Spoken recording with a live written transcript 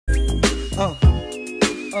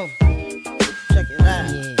Check it out.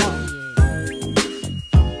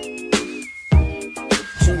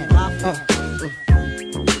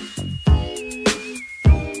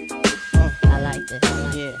 I like this.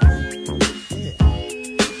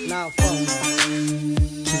 Now,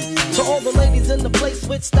 to all the ladies in the place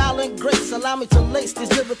with style and grace, allow me to lace these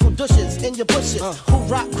lyrical douches in your bushes. Who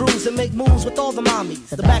rock grooves and make moves with all the mommies.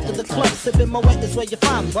 The back of the club, sipping my wet is where you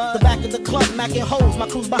find me. The back of the club, macking holes, my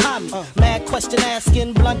crew's behind me. Mad question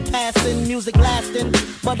asking, blunt passing, music lasting.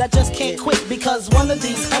 But I just can't quit because one of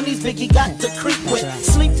these honeys Biggie got to creep with,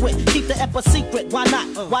 sleep with, keep the ep a secret. Why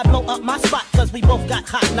not? Why blow up my spot? Cause we both got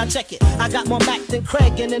hot. Now check it. I got more Mac than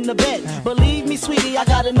Craig and in the bed. Believe me, sweetie, I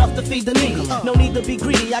got enough to feed the needy. No need to be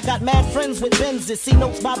greedy. I got mad friends with Benzes, see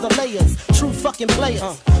notes by the layers. True fucking players.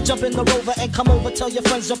 Jump in the Rover and come over. Tell your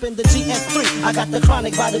friends jump in the GS3. I got the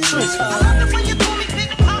chronic by the tree. I love it when you call me Big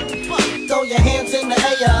Papa. Throw your hands in the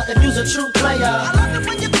air if you's a true player. I love it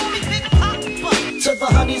when you call me Big Papa. To the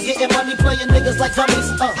honeys getting money, playing niggas like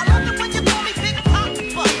dummies. I love it when you call me Big Papa.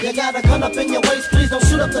 You got a gun up in your waist, please don't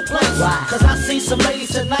shoot up the place. Cause I see some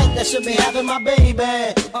ladies tonight that should be having my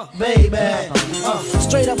baby.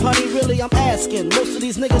 Straight up, honey, really, I'm asking. Most of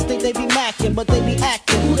these niggas think they be macking, but they be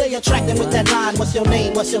acting. Who they attracting with that line? What's your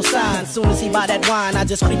name? What's your sign? Soon as he buy that wine, I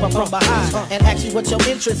just creep up from behind and ask you what your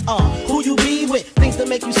interests are. Who you be with? Things that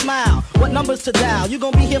make you smile. What numbers to dial? You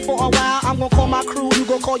gonna be here for a while? I'm gonna call my crew. You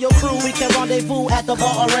gonna call your crew. We can rendezvous at the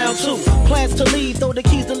bar around 2. Plans to leave, throw the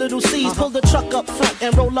keys to little C's. Pull the truck up front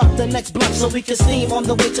and roll up the next blunt so we can steam on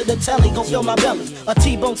the way to the telly. Gon' fill my belly. A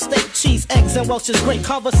T-bone steak, cheese, eggs, and Welch's grape.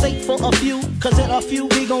 Conversate for a few, cause in a few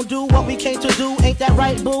we gon' do what we came to do. Ain't that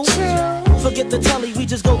right, boo? Forget the telly, we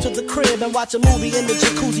just go to the crib and watch a movie in the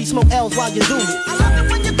jacuzzi. Smoke L's while you do it. I love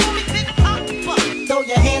it when you call me Big Papa. Throw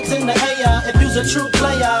your hands in the air if you's a true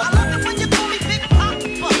player. I love it when you call me Big Papa.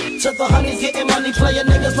 To the honeys getting money, playing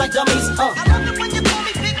niggas like dummies. I love it when you call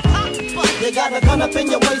me Big Papa. You got a gun up in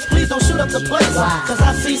your waist, please don't shoot up the place. Cause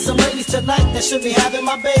I see some ladies tonight that should be having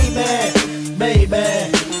my baby.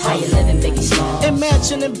 How you living, Biggie Smalls? In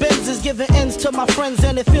mansion and Benzes, giving ends to my friends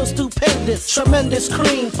and it feels stupendous. Tremendous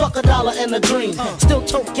cream, fuck $1 and a dream. Still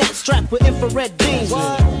tote gas strapped with infrared beams.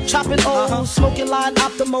 Chopping O's, smoking line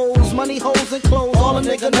optimals, money holes and clothes, all a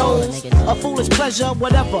nigga knows. A foolish pleasure,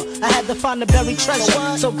 whatever. I had to find the buried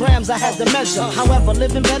treasure, so grams I had to measure. However,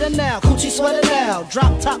 living better now, coochie sweater now.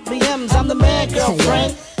 Drop top BMs, I'm the man,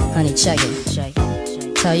 girlfriend. Honey, check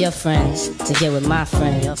it. Tell your friends to get with my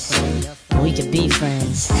friends. We could be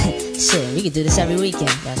friends. Shit, we could do this every weekend.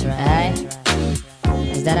 That's right. Alright?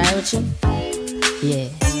 Is that alright with you? Yeah.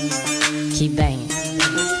 Keep banging. I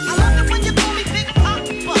love it when you call me Big Papa.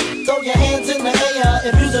 Throw your hands in the air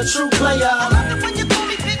if you's a true player. I love it when you call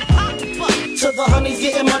me Big Papa. To the honeys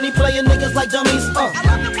getting money, playing niggas like dummies. I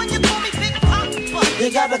love it when you call me Big Papa. You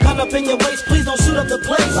got a gun up in your waist, please don't shoot up the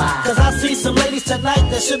place. Cause I see some ladies tonight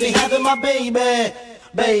that should be having my baby.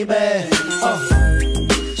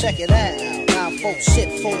 Check it out. Now folks shit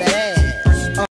for that ass.